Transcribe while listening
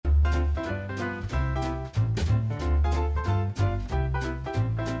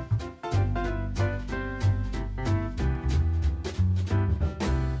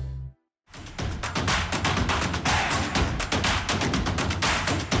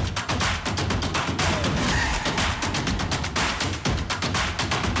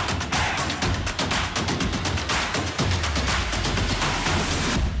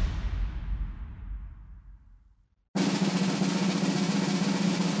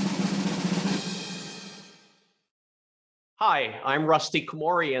Hi, I'm Rusty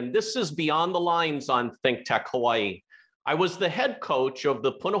Komori, and this is Beyond the Lines on Think Tech Hawaii. I was the head coach of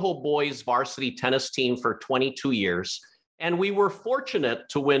the Punahou boys varsity tennis team for 22 years, and we were fortunate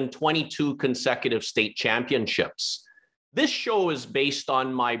to win 22 consecutive state championships. This show is based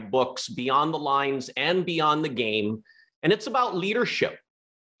on my books, Beyond the Lines and Beyond the Game, and it's about leadership,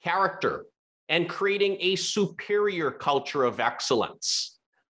 character, and creating a superior culture of excellence.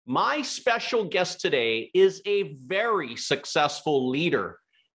 My special guest today is a very successful leader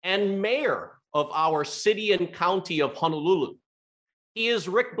and mayor of our city and county of Honolulu. He is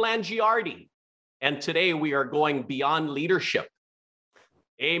Rick Blangiardi, and today we are going beyond leadership.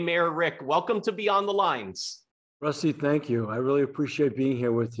 Hey, Mayor Rick, welcome to Beyond the Lines. Rusty, thank you. I really appreciate being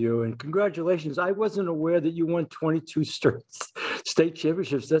here with you, and congratulations. I wasn't aware that you won 22 state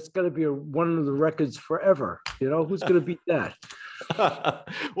championships. That's got to be one of the records forever. You know, who's going to beat that?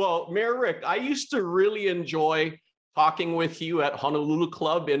 Well, Mayor Rick, I used to really enjoy talking with you at Honolulu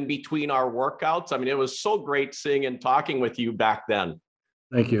Club in between our workouts. I mean, it was so great seeing and talking with you back then.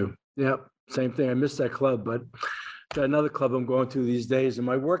 Thank you. Yeah, same thing. I missed that club, but got another club I'm going to these days, and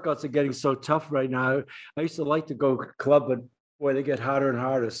my workouts are getting so tough right now. I used to like to go club, but boy, they get harder and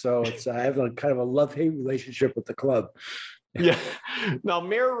harder. So I have a kind of a love-hate relationship with the club. Yeah. Now,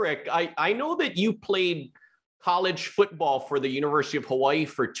 Mayor Rick, I know that you played college football for the University of Hawaii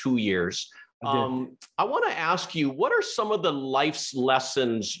for 2 years. I want to ask you, what are some of the life's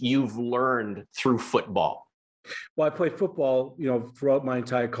lessons you've learned through football? Well, I played football, throughout my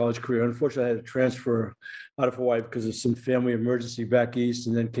entire college career. Unfortunately, I had to transfer out of Hawaii because of some family emergency back east,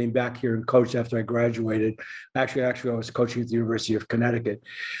 and then came back here and coached after I graduated. Actually, I was coaching at the University of Connecticut.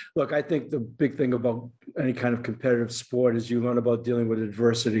 Look, I think the big thing about any kind of competitive sport is you learn about dealing with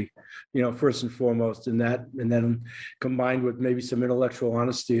adversity, first and foremost, and then combined with maybe some intellectual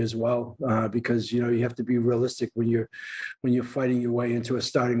honesty as well, because you have to be realistic when you're fighting your way into a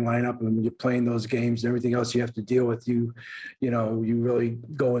starting lineup, and when you're playing those games and everything else you have to deal with, you really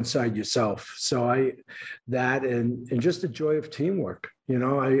go inside yourself. So and just the joy of teamwork. One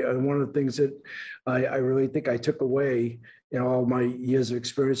of the things that I really think I took away in all my years of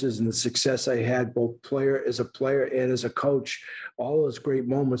experiences and the success I had, both as a player and as a coach, all those great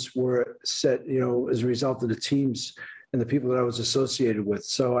moments were set, as a result of the teams and the people that I was associated with.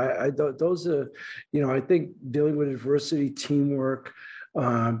 So those are, I think dealing with adversity, teamwork,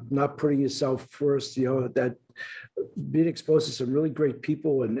 not putting yourself first, that being exposed to some really great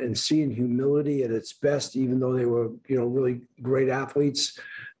people and seeing humility at its best, even though they were, really great athletes,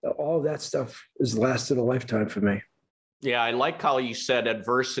 all of that stuff has lasted a lifetime for me. Yeah, I like how you said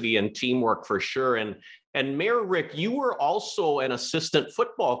adversity and teamwork for sure. And Mayor Rick, you were also an assistant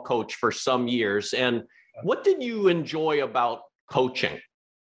football coach for some years. And what did you enjoy about coaching?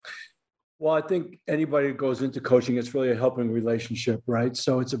 Well, I think anybody who goes into coaching, it's really a helping relationship, right?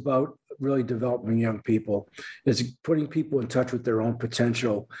 So it's about really developing young people. It's putting people in touch with their own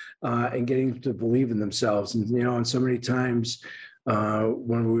potential and getting them to believe in themselves. And so many times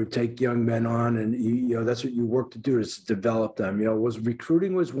when we would take young men on, and that's what you work to do, is to develop them.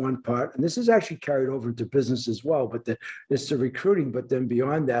 Recruiting was one part, and this is actually carried over into business as well. But it's the recruiting, but then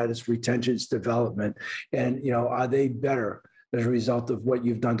beyond that, it's retention, it's development, and are they better as a result of what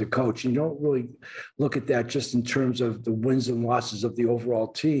you've done to coach? You don't really look at that just in terms of the wins and losses of the overall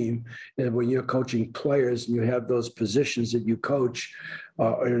team. And when you're coaching players and you have those positions that you coach,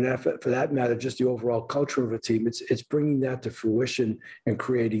 or for that matter, just the overall culture of a team, it's bringing that to fruition and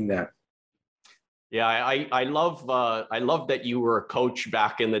creating that. Yeah, I love that you were a coach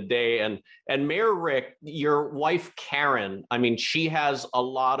back in the day. And Mayor Rick, your wife Karen, I mean, she has a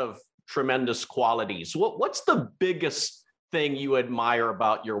lot of tremendous qualities. What's the biggest thing you admire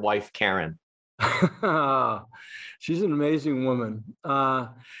about your wife, Karen? She's an amazing woman.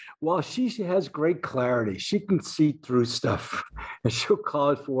 Well, she has great clarity. She can see through stuff, and she'll call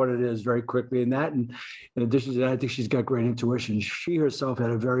it for what it is very quickly. And in addition to that, I think she's got great intuition. She herself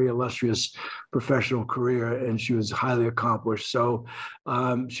had a very illustrious professional career, and she was highly accomplished. So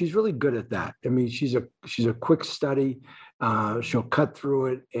she's really good at that. I mean, she's a quick study. She'll cut through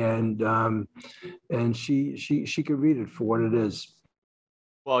it, and she can read it for what it is.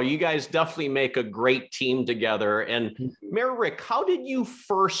 Well, you guys definitely make a great team together. And Mayor Rick, how did you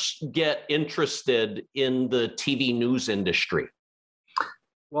first get interested in the TV news industry?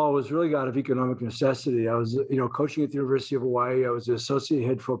 Well, it was really out of economic necessity. I was, coaching at the University of Hawaii. I was the associate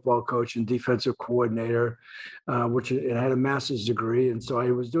head football coach and defensive coordinator, which I had a master's degree. And so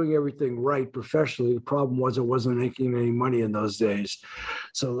I was doing everything right professionally. The problem was I wasn't making any money in those days.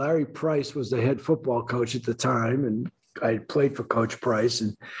 So Larry Price was the head football coach at the time. And I played for Coach Price,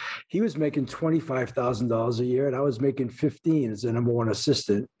 and he was making $25,000 a year, and I was making 15 as the number one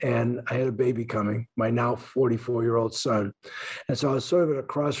assistant. And I had a baby coming, my now 44-year-old son, and so I was sort of at a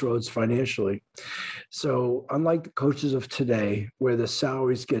crossroads financially. So unlike the coaches of today, where the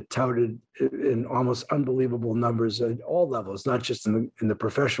salaries get touted in almost unbelievable numbers at all levels, not just in the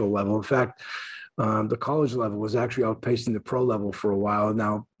professional level. In fact, the college level was actually outpacing the pro level for a while. And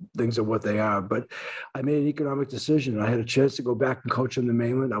now things are what they are. But I made an economic decision. I had a chance to go back and coach on the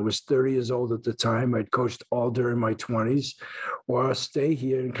mainland. I was 30 years old at the time. I'd coached all during my 20s, or I'll stay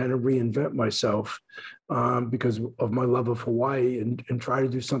here and kind of reinvent myself because of my love of Hawaii and try to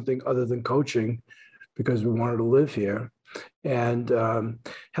do something other than coaching because we wanted to live here. And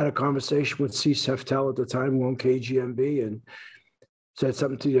had a conversation with Cease Heftel at the time, who owned KGMB, and said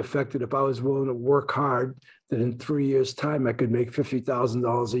something to the effect that if I was willing to work hard, that in 3 years' time, I could make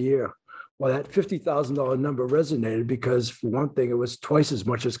 $50,000 a year. Well, that $50,000 number resonated because, for one thing, it was twice as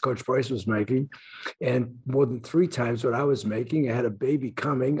much as Coach Price was making and more than 3 times what I was making. I had a baby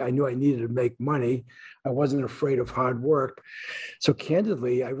coming. I knew I needed to make money. I wasn't afraid of hard work. So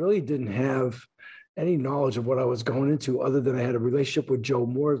candidly, I really didn't have any knowledge of what I was going into other than I had a relationship with Joe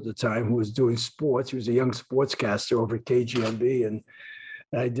Moore at the time, who was doing sports. He was a young sportscaster over at KGMB, and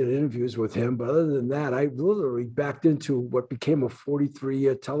I did interviews with him. But other than that, I literally backed into what became a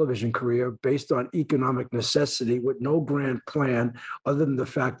 43-year television career based on economic necessity with no grand plan other than the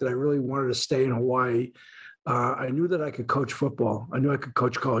fact that I really wanted to stay in Hawaii. I knew that I could coach football. I knew I could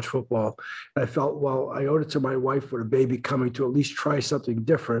coach college football. And I felt, well, I owed it to my wife with a baby coming to at least try something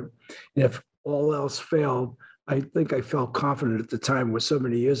different. And if all else failed, I think I felt confident at the time, it was so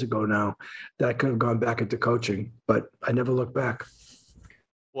many years ago now, that I could have gone back into coaching, but I never looked back.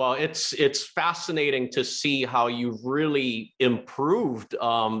 Well, it's fascinating to see how you've really improved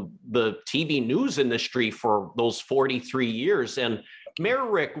the TV news industry for those 43 years. And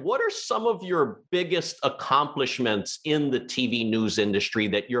Mayor Rick, what are some of your biggest accomplishments in the TV news industry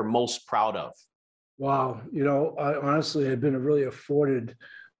that you're most proud of? Wow. I honestly have been really afforded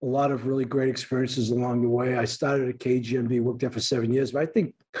a lot of really great experiences along the way. I started at KGMB, worked there for 7 years, but I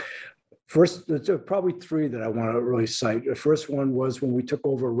think first, there's probably 3 that I want to really cite. The first one was when we took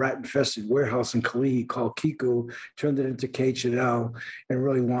over a rat-infested warehouse in Kalihi called Kiku, turned it into KHNL, and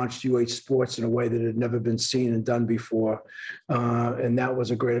really launched UH Sports in a way that had never been seen and done before. And that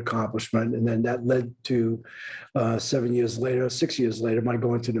was a great accomplishment. And then that led to 6 years later, my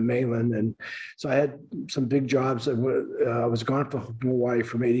going to the mainland. And so I had some big jobs. I was gone from Hawaii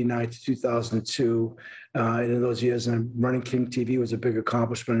from 89 to 2002. And in those years, and running King TV was a big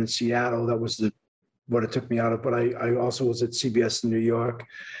accomplishment in Seattle. That was what it took me out of. But I also was at CBS in New York,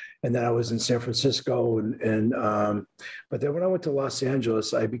 and then I was in San Francisco. But then when I went to Los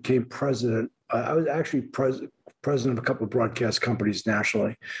Angeles, I became president. I was actually president of a couple of broadcast companies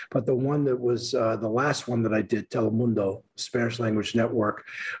nationally. But the one that was the last one that I did, Telemundo, Spanish language network,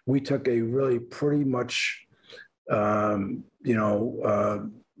 we took a really pretty much,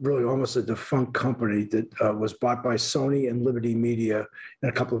 really almost a defunct company that was bought by Sony and Liberty Media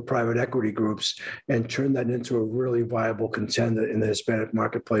and a couple of private equity groups, and turned that into a really viable contender in the Hispanic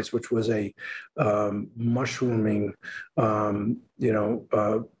marketplace, which was a mushrooming,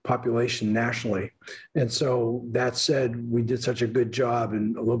 population nationally. And so that said, we did such a good job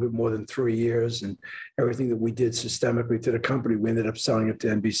in a little bit more than 3 years, and everything that we did systemically to the company, we ended up selling it to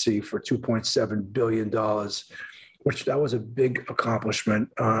NBC for $2.7 billion. Which that was a big accomplishment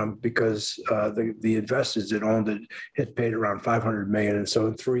because the investors that owned it had paid around $500 million. And so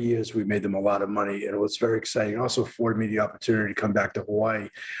in 3 years, we made them a lot of money, and it was very exciting. It also afforded me the opportunity to come back to Hawaii.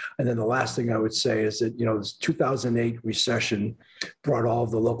 And then the last thing I would say is that, this 2008 recession brought all of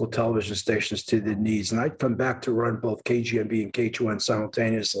the local television stations to their knees. And I'd come back to run both KGMB and KHON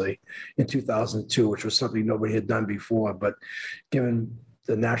simultaneously in 2002, which was something nobody had done before. But given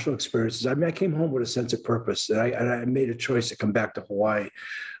the national experiences, I came home with a sense of purpose, and I made a choice to come back to Hawaii.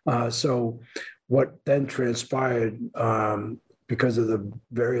 So what then transpired because of the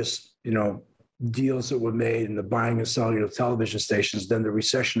various, deals that were made and the buying and selling of television stations, then the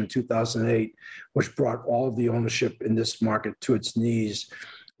recession in 2008, which brought all of the ownership in this market to its knees.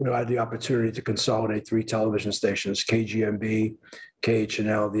 We had the opportunity to consolidate 3 television stations, KGMB,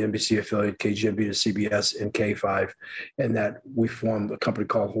 KHNL, the NBC affiliate, KGMB to CBS, and K5, and that we formed a company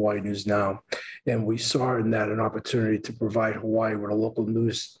called Hawaii News Now. And we saw in that an opportunity to provide Hawaii with a local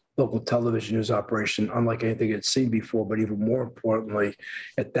television news operation, unlike anything it's seen before, but even more importantly,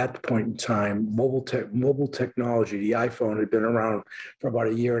 at that point in time, mobile technology, the iPhone had been around for about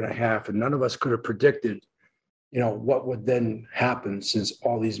a year and a half, and none of us could have predicted what would then happen since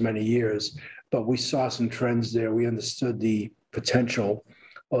all these many years. but we saw some trends there. We understood the potential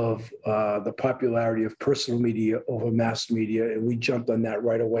of the popularity of personal media over mass media. And we jumped on that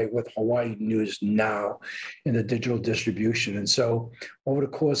right away with Hawaii News Now in the digital distribution. And so over the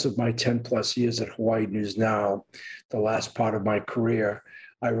course of my 10 plus years at Hawaii News Now, the last part of my career,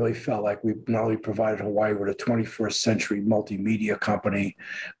 I really felt like we not only provided Hawaii with a 21st century multimedia company,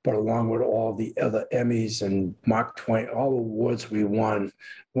 but along with all the other Emmys and Mark Twain, all the awards we won,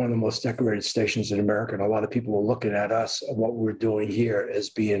 one of the most decorated stations in America. And a lot of people were looking at us and what we're doing here as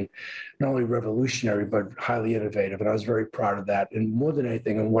being not only revolutionary, but highly innovative. And I was very proud of that. And more than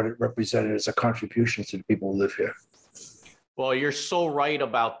anything, and what it represented as a contribution to the people who live here. Well, you're so right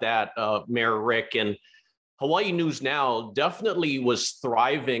about that, Mayor Rick. And Hawaii News Now definitely was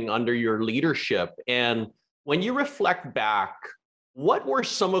thriving under your leadership. And when you reflect back, what were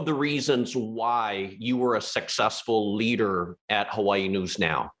some of the reasons why you were a successful leader at Hawaii News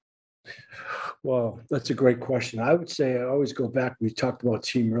Now? Well, that's a great question. I would say I always go back. We talked about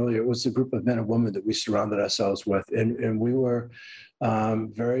team earlier. It was a group of men and women that we surrounded ourselves with. And we were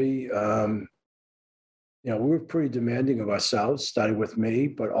very we were pretty demanding of ourselves, starting with me,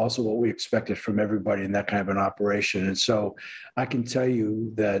 but also what we expected from everybody in that kind of an operation. And so I can tell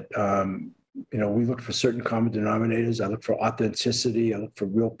you that, we look for certain common denominators. I look for authenticity. I look for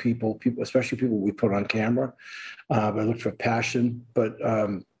real people, especially people we put on camera. I look for passion. But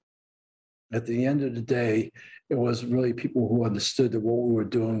at the end of the day, it was really people who understood that what we were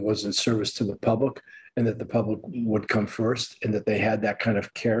doing was in service to the public and that the public would come first and that they had that kind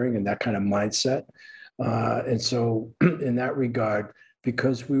of caring and that kind of mindset. And so in that regard,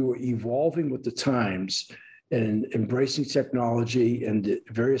 because we were evolving with the times and embracing technology and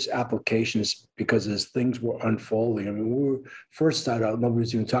various applications, because as things were unfolding, I mean, when we first started out, nobody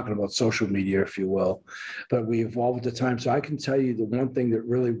was even talking about social media, if you will, but we evolved with the time. So I can tell you the one thing that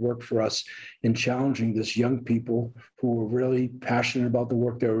really worked for us in challenging this young people who were really passionate about the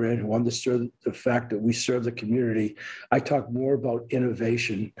work they were in, who understood the fact that we serve the community. I talked more about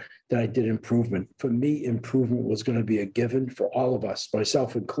innovation than I did improvement. For me, improvement was going to be a given for all of us,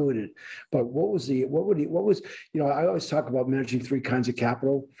 myself included. But I always talk about managing three kinds of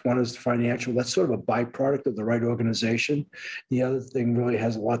capital. One is financial. That's sort of a byproduct of the right organization. The other thing really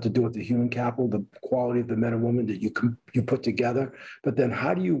has a lot to do with the human capital, the quality of the men and women that you put together. But then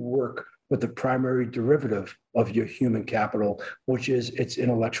how do you work with the primary derivative of your human capital, which is its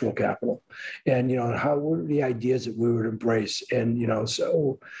intellectual capital? And, what are the ideas that we would embrace? And,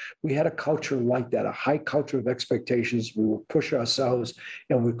 so we had a culture like that, a high culture of expectations. We would push ourselves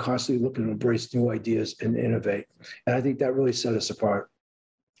and we're constantly looking to embrace new ideas and innovate. And I think that really set us apart.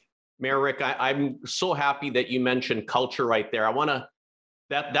 Mayor Rick, I'm so happy that you mentioned culture right there.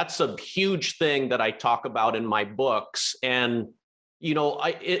 That's a huge thing that I talk about in my books. And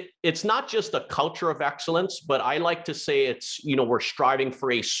it's not just a culture of excellence, but I like to say it's, we're striving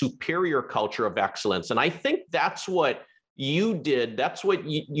for a superior culture of excellence. And I think that's what you did. That's what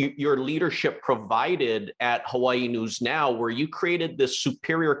your leadership provided at Hawaii News Now, where you created this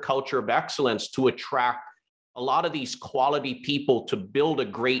superior culture of excellence to attract a lot of these quality people to build a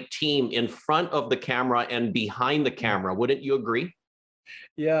great team in front of the camera and behind the camera. Wouldn't you agree?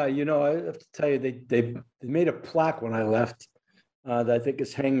 Yeah, I have to tell you, they made a plaque when I left that I think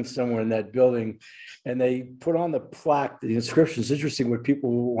is hanging somewhere in that building. And they put on the plaque, the inscription. It's interesting what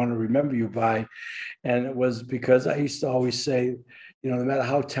people want to remember you by. And it was because I used to always say, no matter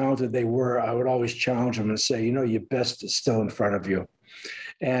how talented they were, I would always challenge them and say, your best is still in front of you.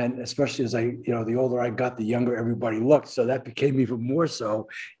 And especially as the older I got, the younger everybody looked. So that became even more so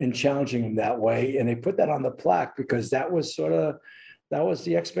in challenging them that way. And they put that on the plaque because that was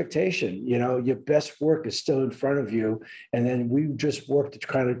the expectation. Your best work is still in front of you. And then we just worked to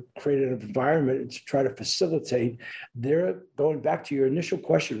try to create an environment to try to facilitate their, going back to your initial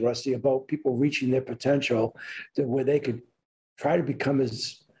question, Rusty, about people reaching their potential where they could try to become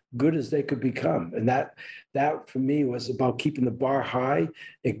as good as they could become. And that for me was about keeping the bar high,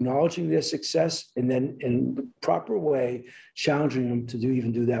 acknowledging their success, and then in the proper way, challenging them to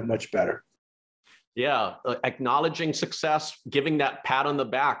do that much better. Yeah, acknowledging success, giving that pat on the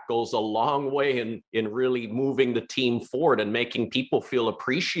back goes a long way in really moving the team forward and making people feel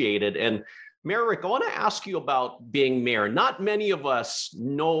appreciated. And Mayor Rick, I want to ask you about being mayor. Not many of us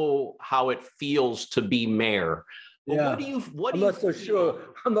know how it feels to be mayor. But Yeah,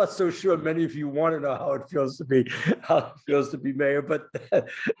 I'm not so sure many of you want to know how it feels to be mayor, but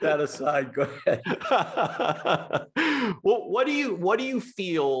that aside, go ahead. Well, what do you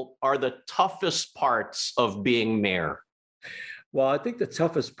feel are the toughest parts of being mayor? Well, I think the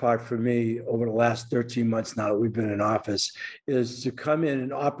toughest part for me over the last 13 months now that we've been in office is to come in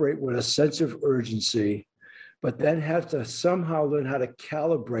and operate with a sense of urgency, but then have to somehow learn how to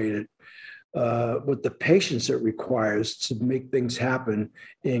calibrate it with the patience it requires to make things happen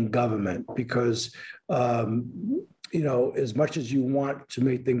in government. Because, as much as you want to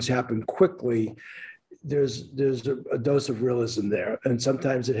make things happen quickly, there's a dose of realism there, and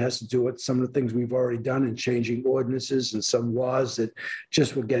sometimes it has to do with some of the things we've already done in changing ordinances and some laws that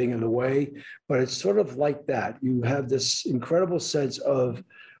just were getting in the way. But it's sort of like that. You have this incredible sense of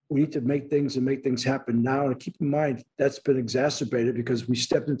we need to make things happen now. And keep in mind that's been exacerbated because we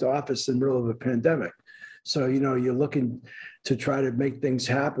stepped into office in the middle of a pandemic. So, you're looking to try to make things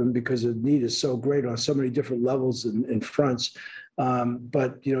happen because the need is so great on so many different levels and fronts.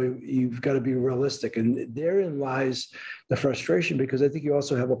 But you've got to be realistic, and therein lies the frustration, because I think you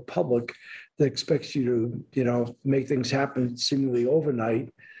also have a public that expects you to make things happen seemingly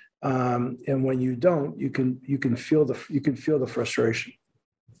overnight, and when you don't, you can feel the frustration.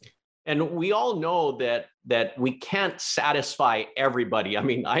 And we all know that we can't satisfy everybody. I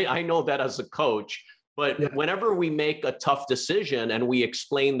mean, I know that as a coach, but Yeah. whenever we make a tough decision and we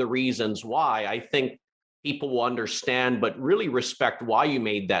explain the reasons why, I think people will understand, but really respect why you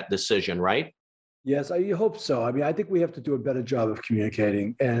made that decision, right? Yes, I hope so. I mean, I think we have to do a better job of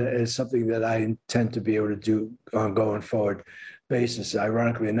communicating, and it's something that I intend to be able to do on going forward basis.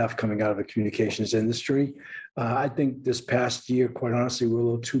 Ironically enough, coming out of the communications industry, I think this past year, quite honestly, we're a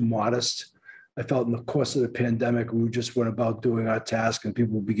little too modest. I felt in the course of the pandemic, we just went about doing our task, and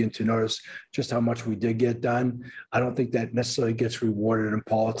people begin to notice just how much we did get done. I don't think that necessarily gets rewarded in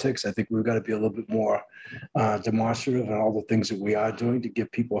politics. I think we've got to be a little bit more demonstrative in all the things that we are doing to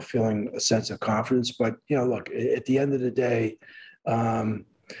give people a sense of confidence. But, look, at the end of the day, we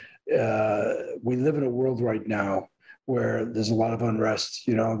live in a world right now where there's a lot of unrest.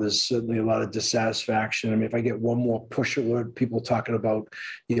 There's certainly a lot of dissatisfaction. I mean, if I get one more push alert, people talking about,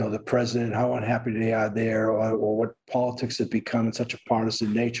 the president, how unhappy they are there, or what politics have become in such a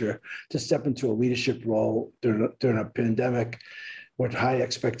partisan nature, to step into a leadership role during a pandemic with high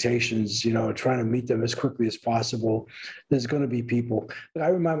expectations, trying to meet them as quickly as possible. There's going to be people. I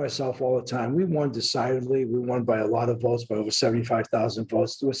remind myself all the time, we won decidedly. We won by a lot of votes, by over 75,000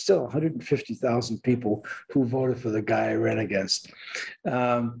 votes. There were still 150,000 people who voted for the guy I ran against.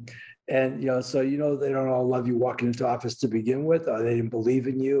 And, so, they don't all love you walking into office to begin with, or they didn't believe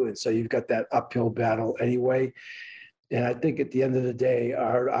in you. And so you've got that uphill battle anyway. And I think at the end of the day,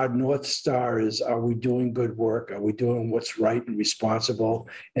 our North Star is, are we doing good work? Are we doing what's right and responsible?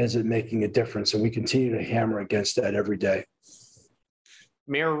 And is it making a difference? And we continue to hammer against that every day.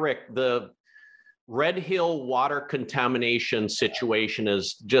 Mayor Rick, the Red Hill water contamination situation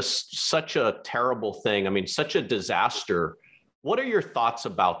is just such a terrible thing. I mean, such a disaster. What are your thoughts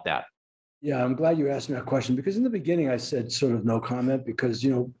about that? Yeah, I'm glad you asked me that question, because in the beginning I said sort of no comment because,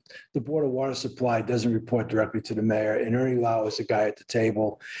 the Board of Water Supply doesn't report directly to the mayor, and Ernie Lau is the guy at the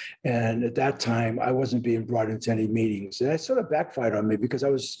table. And at that time, I wasn't being brought into any meetings. And that sort of backfired on me because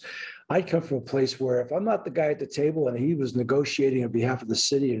I'd come from a place where if I'm not the guy at the table and he was negotiating on behalf of the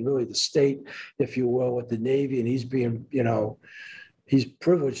city and really the state, if you will, with the Navy, and he's being, he's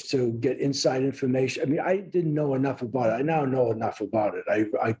privileged to get inside information. I mean, I didn't know enough about it. I now know enough about it.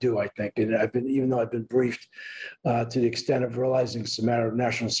 I do, I think. And even though I've been briefed to the extent of realizing it's a matter of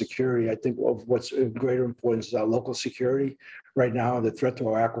national security, I think of what's of greater importance is our local security right now, the threat to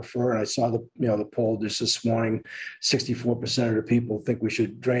our aquifer. And I saw the poll just this morning, 64% of the people think we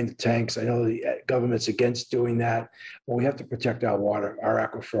should drain the tanks. I know the government's against doing that, but we have to protect our water, our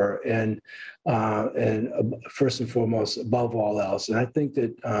aquifer, and first and foremost, above all else. And I think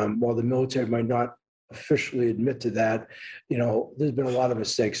that while the military might not officially admit to that, there's been a lot of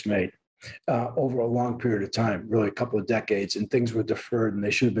mistakes made over a long period of time, really a couple of decades, and things were deferred and they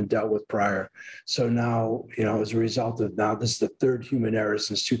should have been dealt with prior. So now, as a result of this is the third human error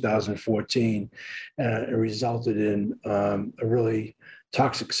since 2014, and it resulted in a really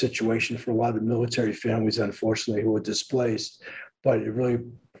toxic situation for a lot of military families, unfortunately, who were displaced. But it really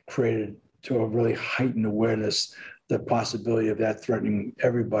created to a really heightened awareness the possibility of that threatening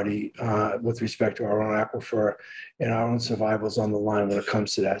everybody with respect to our own aquifer and our own survivals on the line when it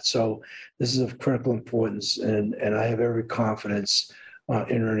comes to that. So this is of critical importance, and I have every confidence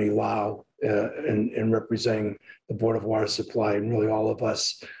in Ernie Lau in representing the Board of Water Supply and really all of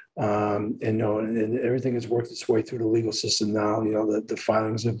us. And everything has worked its way through the legal system now. The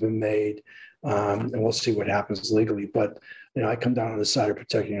filings have been made, and we'll see what happens legally. But I come down on the side of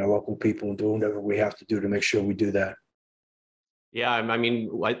protecting our local people and doing whatever we have to do to make sure we do that. Yeah, I mean,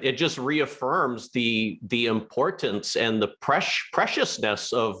 it just reaffirms the importance and the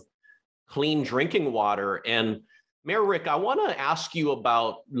preciousness of clean drinking water. And Mayor Rick, I want to ask you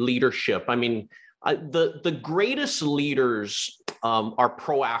about leadership. I mean, the greatest leaders are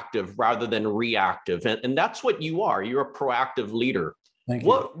proactive rather than reactive, and that's what you are. You're a proactive leader. Thank you.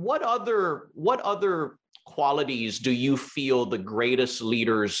 What other qualities do you feel the greatest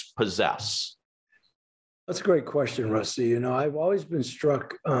leaders possess? That's a great question, Rusty. I've always been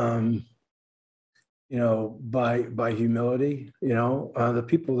struck, by humility. The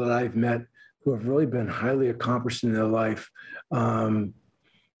people that I've met who have really been highly accomplished in their life, that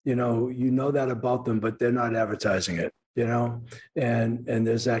about them, but they're not advertising it. And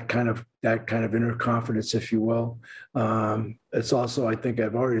there's that kind of inner confidence, if you will. It's also, I think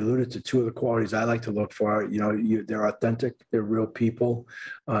I've already alluded to two of the qualities I like to look for. They're authentic, they're real people,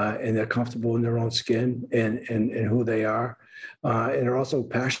 and they're comfortable in their own skin and who they are. And they're also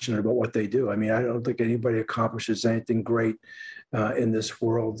passionate about what they do. I mean, I don't think anybody accomplishes anything great in this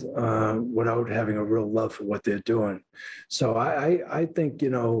world without having a real love for what they're doing. So I think,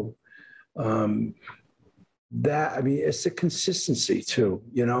 it's a consistency too.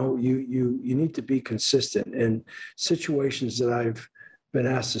 You need to be consistent in situations that I've been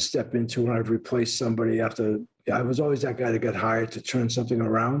asked to step into when I've replaced somebody after. I was always that guy that got hired to turn something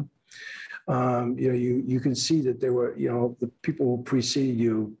around. You can see that there were, the people who preceded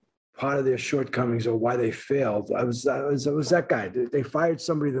you, part of their shortcomings or why they failed. I was that guy. They fired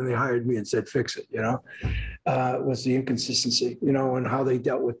somebody, then they hired me and said, fix it, was the inconsistency, and how they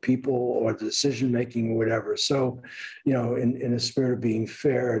dealt with people or the decision-making or whatever. So, in a spirit of being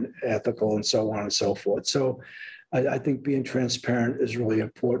fair and ethical and so on and so forth. So I think being transparent is really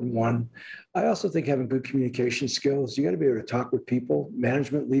important one. I also think having good communication skills, you got to be able to talk with people.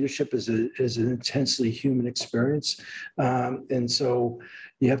 Management leadership is an intensely human experience. And so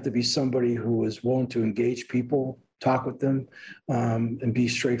you have to be somebody who is willing to engage people, talk with them, and be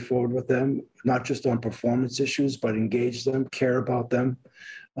straightforward with them, not just on performance issues, but engage them, care about them.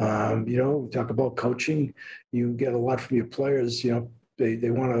 Talk about coaching. You get a lot from your players,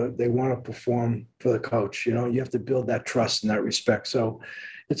 they want to perform for the coach. You have to build that trust in that respect. So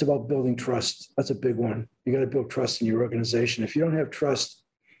it's about building trust. That's a big one. You got to build trust in your organization. If you don't have trust,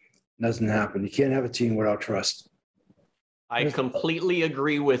 it doesn't happen. You can't have a team without trust. I completely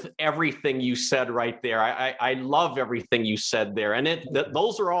agree with everything you said right there. I love everything you said there. And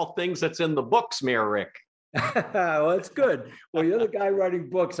those are all things that's in the books, Mayor Rick. Well, that's good. Well, you're the guy writing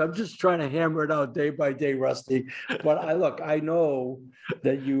books. I'm just trying to hammer it out day by day, Rusty. But I know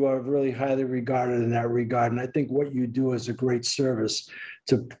that you are really highly regarded in that regard. And I think what you do is a great service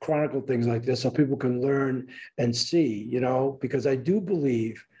to chronicle things like this so people can learn and see, because I do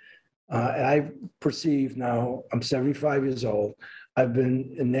believe, and I perceive now, I'm 75 years old. I've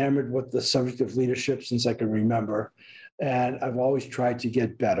been enamored with the subject of leadership since I can remember. And I've always tried to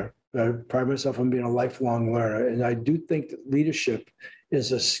get better. I pride myself on being a lifelong learner. And I do think that leadership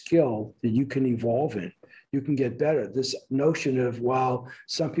is a skill that you can evolve in. You can get better. This notion of, while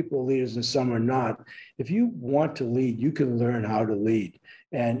some people are leaders and some are not, if you want to lead, you can learn how to lead.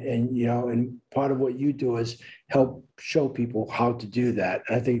 And part of what you do is help show people how to do that.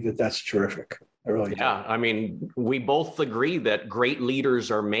 I think that that's terrific. I really do. I mean, we both agree that great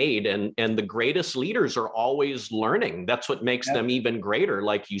leaders are made, and the greatest leaders are always learning. That's what makes them even greater,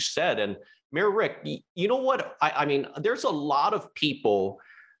 like you said. And Mayor Rick, you know what? I mean, there's a lot of people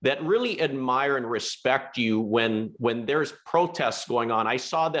that really admire and respect you when there's protests going on. I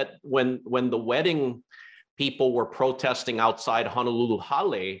saw that when the wedding people were protesting outside Honolulu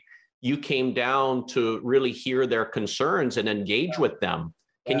Hale, you came down to really hear their concerns and engage with them.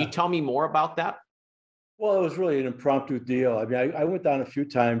 Can you tell me more about that? Well, it was really an impromptu deal. I mean, I went down a few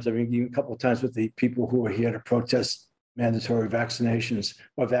times. I mean, a couple of times with the people who were here to protest mandatory vaccinations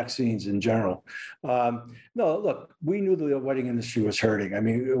or vaccines in general. No, look, we knew the wedding industry was hurting. I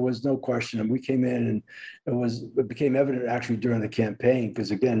mean, it was no question. And we came in, and it became evident actually during the campaign,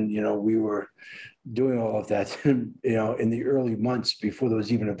 because again, we were doing all of that, in the early months before there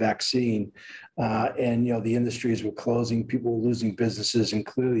was even a vaccine. And, the industries were closing, people were losing businesses, and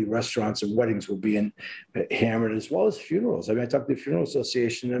clearly restaurants and weddings were being hammered, as well as funerals. I mean, I talked to the Funeral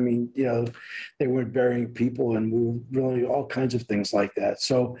Association. I mean, they weren't burying people, and we were really all kinds of things like that.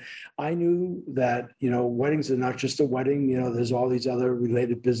 So I knew that, weddings are not just a wedding. There's all these other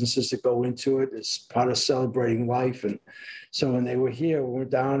related businesses that go into it. It's part of celebrating life. And so when they were here, we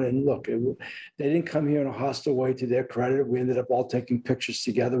went down, and look, they didn't come here in a hostile way, to their credit. We ended up all taking pictures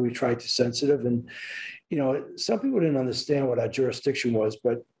together. We tried to be sensitive. And, some people didn't understand what our jurisdiction was,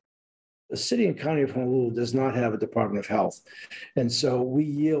 but the city and county of Honolulu does not have a Department of Health. And so we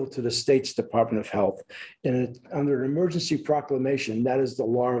yield to the state's Department of Health. And under an emergency proclamation, that is the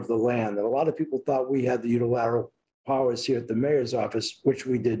law of the land. And a lot of people thought we had the unilateral powers here at the mayor's office, which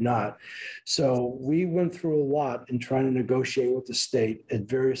we did not. So we went through a lot in trying to negotiate with the state at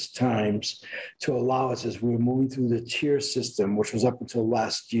various times to allow us, as we were moving through the tier system, which was up until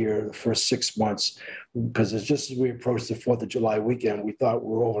last year, the first 6 months, because it's just as we approached the 4th of July weekend, we thought we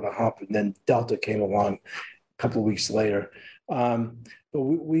were over the hump, and then Delta came along a couple of weeks later. But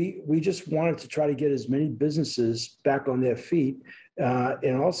we just wanted to try to get as many businesses back on their feet.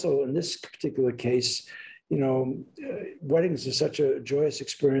 And also in this particular case, weddings are such a joyous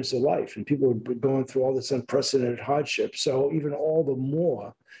experience of life, and people are going through all this unprecedented hardship. So even all the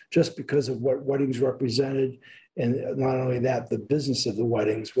more, just because of what weddings represented, and not only that, the business of the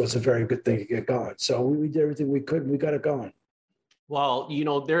weddings was a very good thing to get going. So we did everything we could, and we got it going. Well,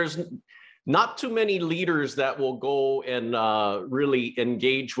 there's not too many leaders that will go and really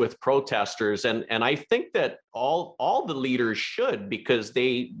engage with protesters. And I think that all the leaders should, because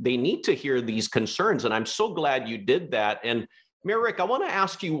they need to hear these concerns. And I'm so glad you did that. And Mayor Rick, I want to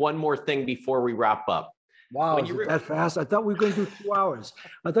ask you one more thing before we wrap up. Wow, is it that fast? I thought we were going to do 2 hours.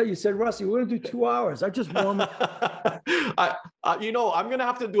 I thought you said, Rusty, we're going to do 2 hours. I just warmed up. I'm going to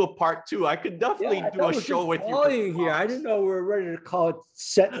have to do a part 2. I could definitely do a show with you. Here. I didn't know we were ready to call it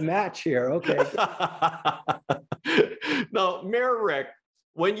set match here. Okay. Now, Mayor Rick,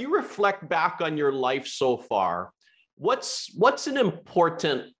 when you reflect back on your life so far, what's an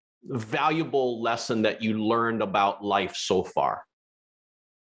important, valuable lesson that you learned about life so far?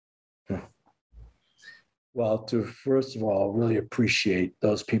 Well, to first of all, really appreciate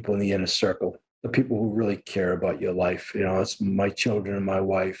those people in the inner circle, the people who really care about your life. It's my children and my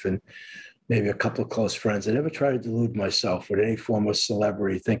wife and maybe a couple of close friends. I never try to delude myself with any form of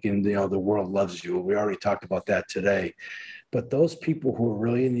celebrity thinking, the world loves you. We already talked about that today. But those people who are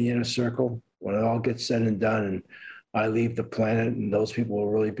really in the inner circle, when it all gets said and done and I leave the planet, and those people will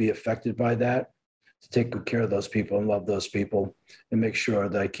really be affected by that, to take good care of those people and love those people and make sure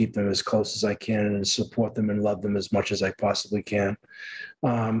that I keep them as close as I can and support them and love them as much as I possibly can.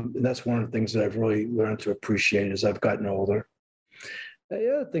 And that's one of the things that I've really learned to appreciate as I've gotten older.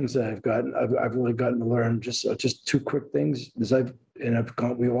 The other things that I've really gotten to learn, just 2 quick things, is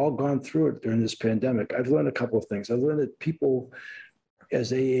we've all gone through it during this pandemic. I've learned a couple of things. I've learned that people,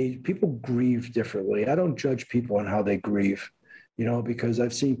 as they age, people grieve differently. I don't judge people on how they grieve. Because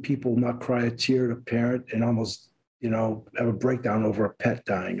I've seen people not cry a tear at a parent and almost, have a breakdown over a pet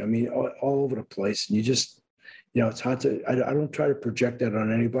dying. I mean, all over the place. And you just, it's hard to, I don't try to project that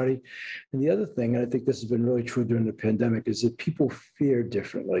on anybody. And the other thing, and I think this has been really true during the pandemic, is that people fear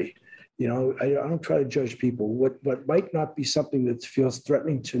differently. I don't try to judge people. What might not be something that feels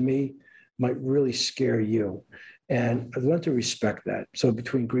threatening to me might really scare you. And I've learned to respect that. So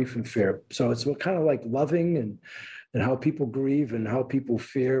between grief and fear. So it's kind of like loving and how people grieve and how people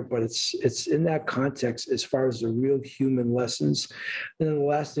fear, but it's in that context as far as the real human lessons. And then the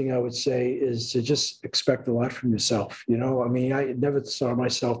last thing I would say is to just expect a lot from yourself. I never saw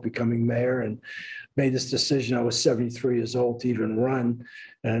myself becoming mayor and made this decision. I was 73 years old to even run,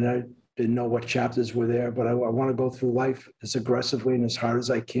 and I didn't know what chapters were there, but I want to go through life as aggressively and as hard as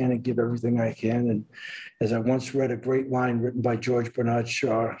I can and give everything I can. And as I once read a great line written by George Bernard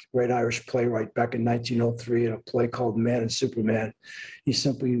Shaw, great Irish playwright, back in 1903 in a play called Man and Superman, he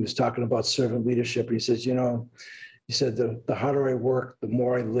was talking about servant leadership. And he says, he said, the harder I work, the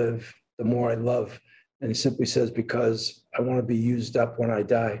more I live, the more I love. And he simply says, because I want to be used up when I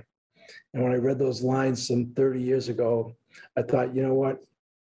die. And when I read those lines some 30 years ago, I thought, you know what?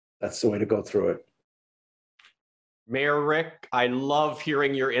 That's the way to go through it. Mayor Rick, I love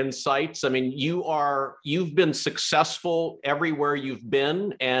hearing your insights. I mean, you've been successful everywhere you've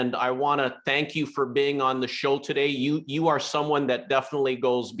been, and I want to thank you for being on the show today. You are someone that definitely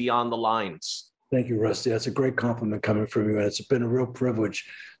goes beyond the lines. Thank you, Rusty. That's a great compliment coming from you, and it's been a real privilege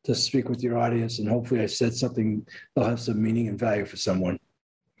to speak with your audience, and hopefully I said something that'll have some meaning and value for someone.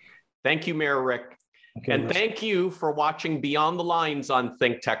 Thank you, Mayor Rick. Okay, and thank you for watching Beyond the Lines on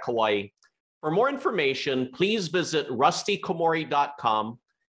Think Tech Hawaii. For more information, please visit rustykomori.com,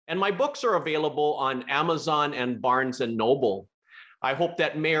 and my books are available on Amazon and Barnes & Noble. I hope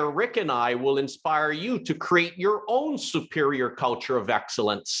that Mayor Rick and I will inspire you to create your own superior culture of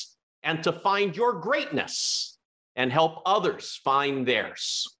excellence and to find your greatness and help others find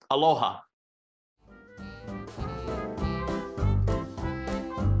theirs. Aloha.